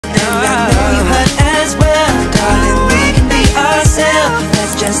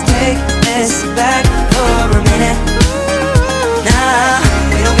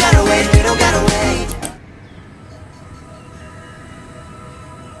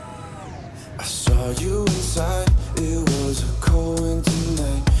Saw you inside, it was a cold winter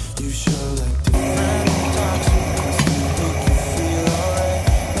night. You sure like different intoxicants to make you feel alright.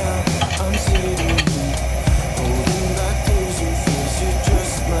 Now I'm sitting here, holding back losing fears. You're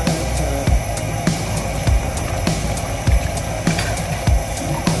just my type.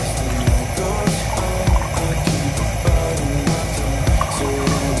 As the night goes on, I keep a bite in my tongue. So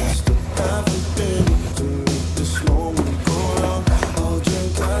I must have been to make this moment go wrong. I'll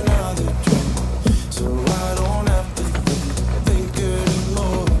drink another drink, so I don't have to think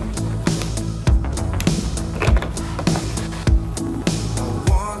anymore. I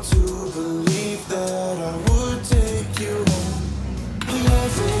want to believe that I would take you home.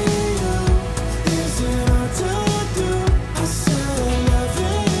 Loving you isn't hard to do. I said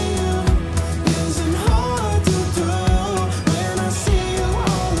loving you isn't hard to do. When I see you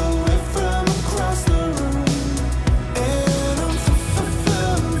all the way from across the room, and I'm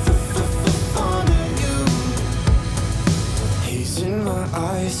fond of you. Haze in my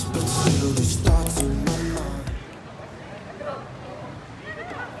eyes, but still there's thoughts in my mind.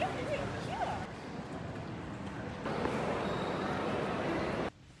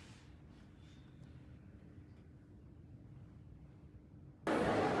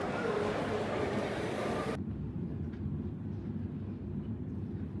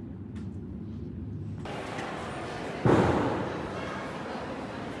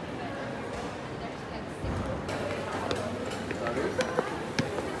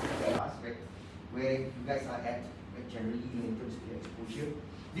 Aspect where you guys are at generally in terms of your exposure.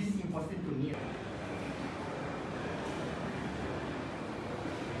 This is important to me.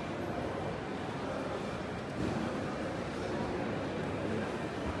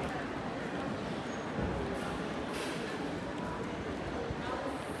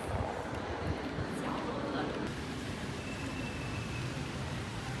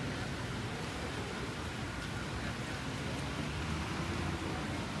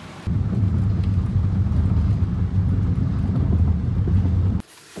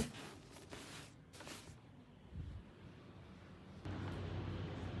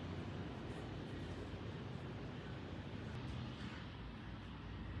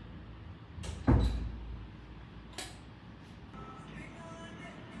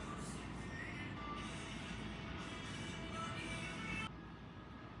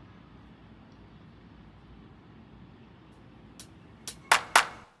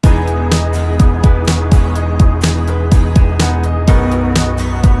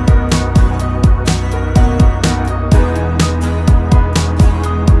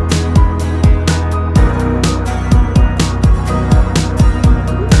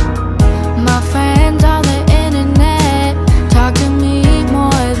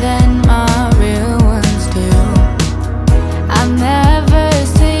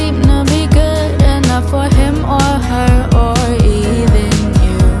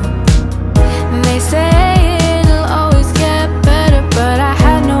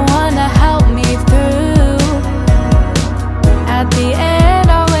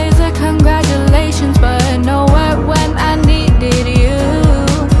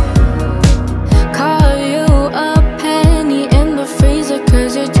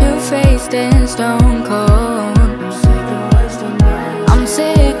 Stone cold. I'm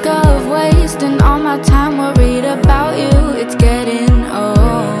sick of wasting all my time worried about you. It's getting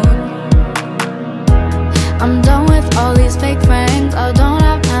old. I'm done with all these fake friends. I don't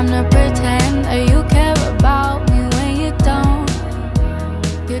have time to pretend that you care about me when you don't.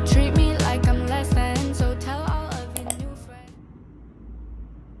 You treat me like I'm less than, so tell all of your new friends.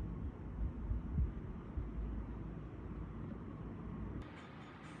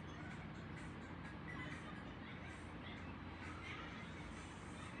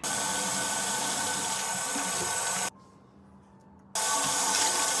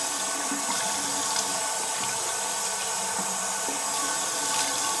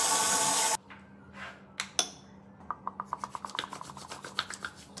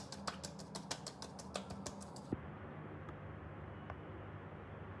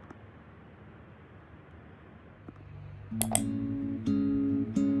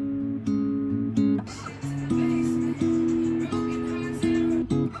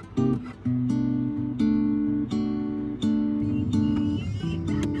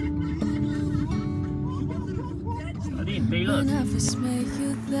 When I first met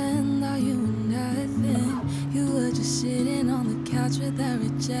you then, now you were nothing. You were just sitting on the couch without a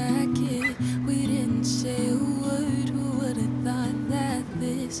jacket. We didn't say a word, who would have thought that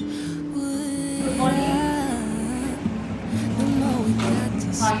this would happen? The more we got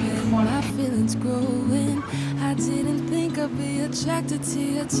to spend, my feelings growing. I didn't think I'd be attracted to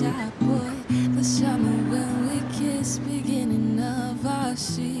your type, boy. the summer when we kissed, beginning of our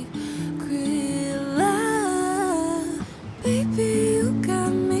secret love. Baby, you got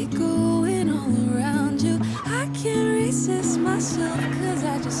me going all around you. I can't resist myself, cause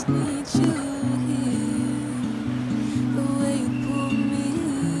I just need you here. The way you pull me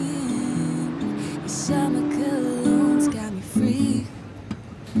in, your summer cologne's got me free.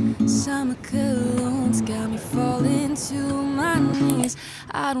 Summer cologne's got me falling to my knees.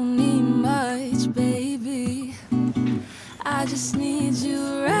 I don't need much, baby. I just need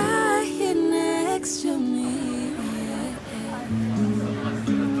you right here next to me.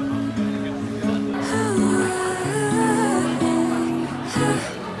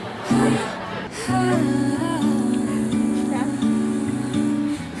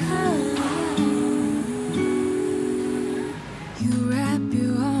 You wrap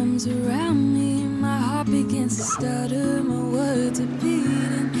your arms around me, my heart begins to stutter, my words are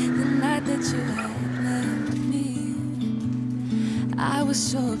beating. The night that you had left me, I was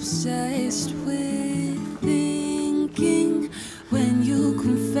so obsessed with thinking. When you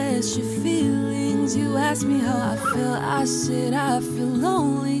confess your feelings, you asked me how I felt. I said I feel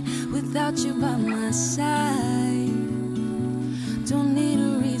lonely without you by my side. Don't need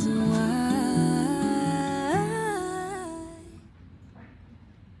a reason why.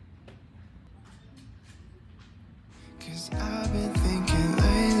 Cause I've been thinking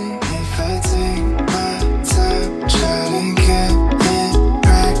lately, if I take my time, try to get it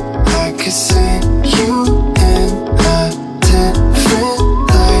right, I could see you in a different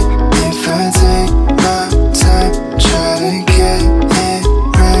light. If I take my time, try to get it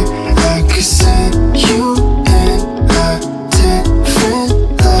right, I could see you in a different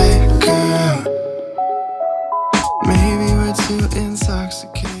light, girl. Maybe we're too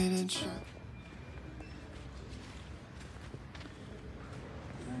intoxicated.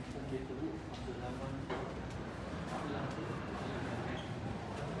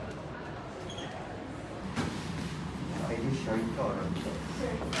 Are you sure you got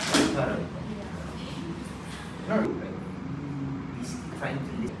it? No, he's trying to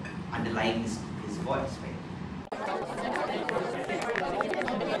underline his voice, right?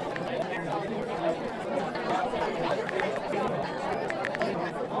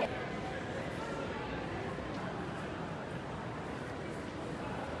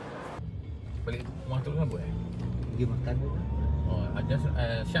 Balik rumah tu kan buat? Pergi makan tu. Oh, just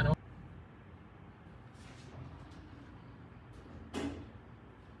Syad apa?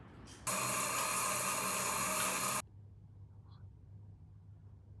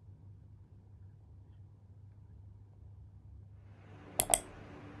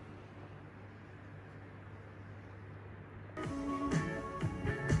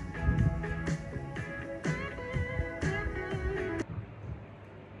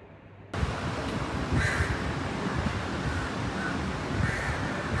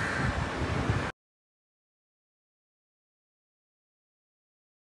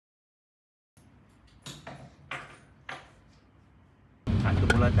 Satu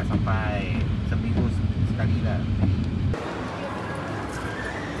bulan tak sampai seminggu sekali lah.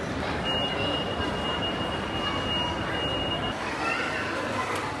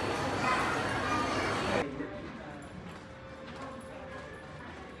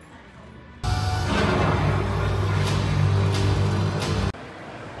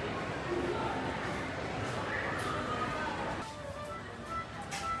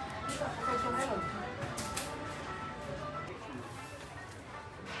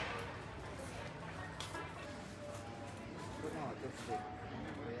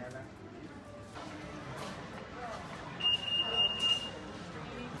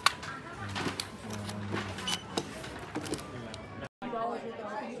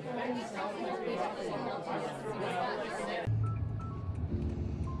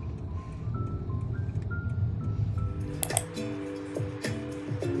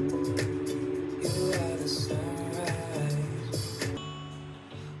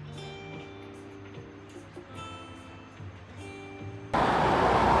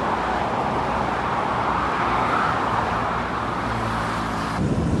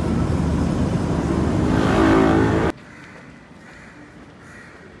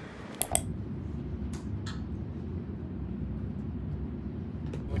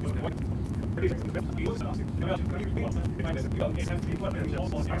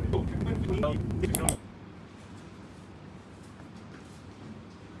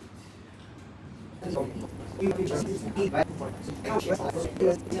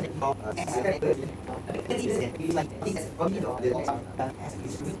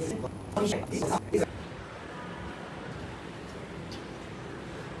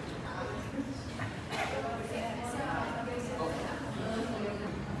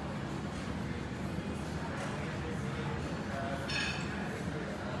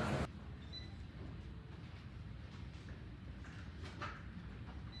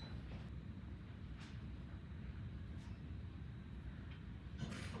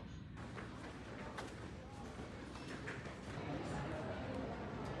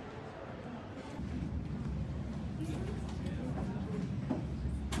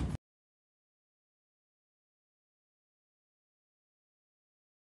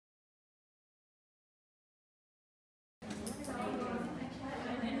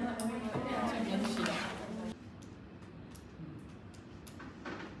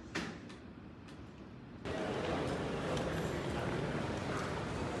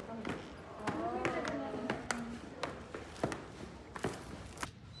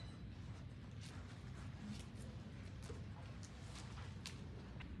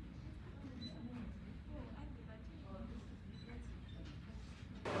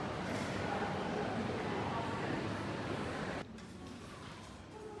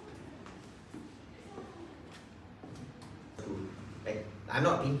 I'm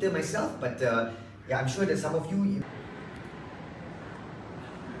not a painter myself, but yeah, I'm sure that some of you.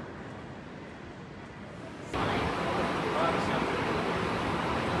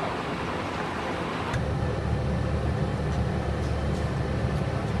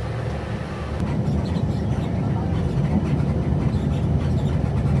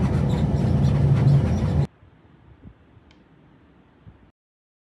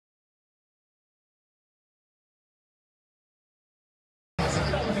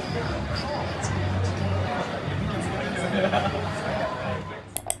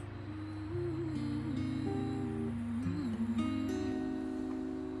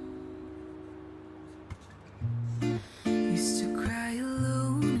 Used to cry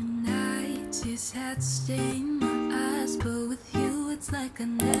alone at night, tears had stained my eyes, but with you it's like I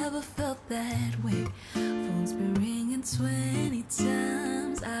never felt that way. Phone's been ringing 20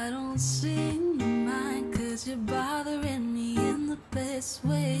 times, I don't seem to mind, 'cause you're bothering me in the best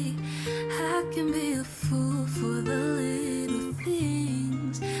way. I can be a fool for the little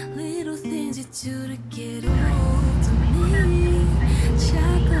things you do to get a hold of me.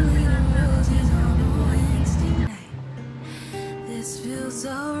 Chocolate and roses on a Wednesday night, this feels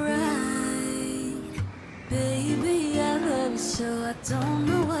alright. Baby, I love you so I don't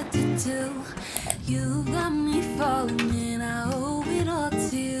know what to do. You got me falling and I owe it all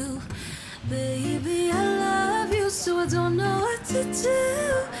to you. Baby, I love you so I don't know what to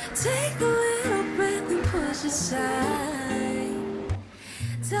do. Take a little breath and push aside.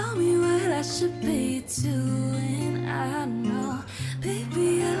 Tell me what I should be doing. I know,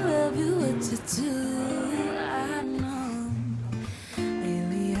 baby, I love you, what to do. I know.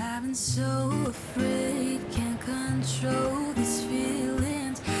 Lately I've been so afraid, can't control these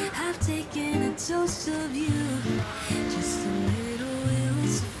feelings. I've taken a dose of you, just a little will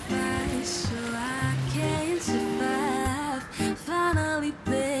suffice, so I can survive. Finally,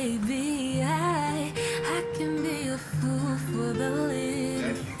 baby, I can be a fool for the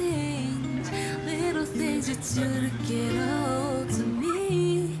little things you do to get a hold of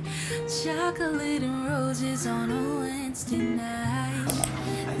me. Chocolate and roses on a Wednesday night,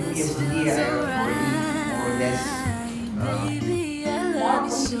 this feels alright. Baby, I love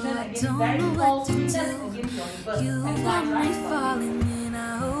you so I don't know what to do. You got me falling and I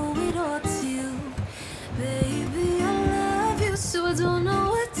owe it all to you. Baby, I love you so I don't know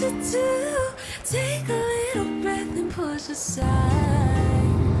what to do. Take a little breath and push aside.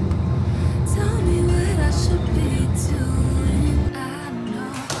 Tell me what I should be